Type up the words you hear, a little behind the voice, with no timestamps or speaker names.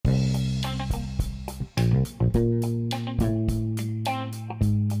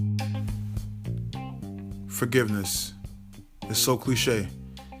Forgiveness is so cliche,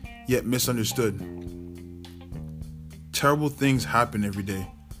 yet misunderstood. Terrible things happen every day.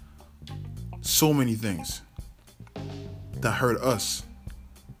 So many things that hurt us.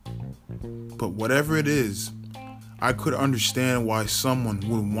 But whatever it is, I could understand why someone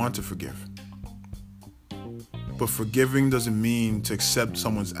would want to forgive. But forgiving doesn't mean to accept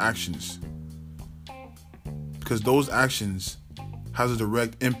someone's actions, because those actions has a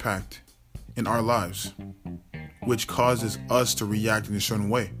direct impact in our lives, which causes us to react in a certain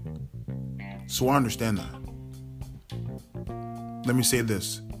way. So I understand that. Let me say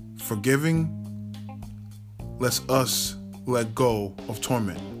this. Forgiving lets us let go of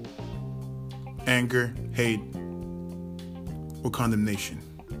torment, anger, hate, or condemnation,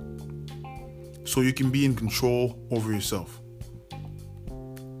 so you can be in control over yourself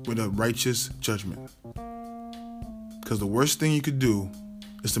with a righteous judgment. Because the worst thing you could do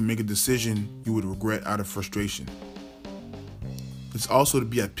is to make a decision you would regret out of frustration. It's also to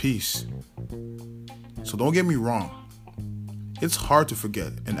be at peace. So don't get me wrong. It's hard to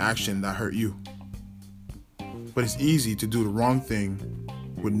forget an action that hurt you. But it's easy to do the wrong thing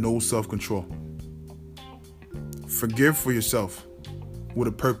with no self-control. Forgive for yourself with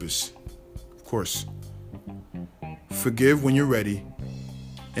a purpose, of course. Forgive when you're ready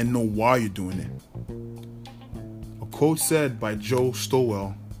and know why you're doing it. A quote said by Joe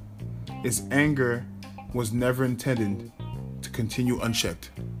Stowell is, "Anger was never intended to continue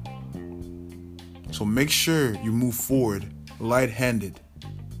unchecked." So make sure you move forward light-handed,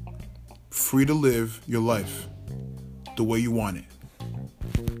 free to live your life the way you want it.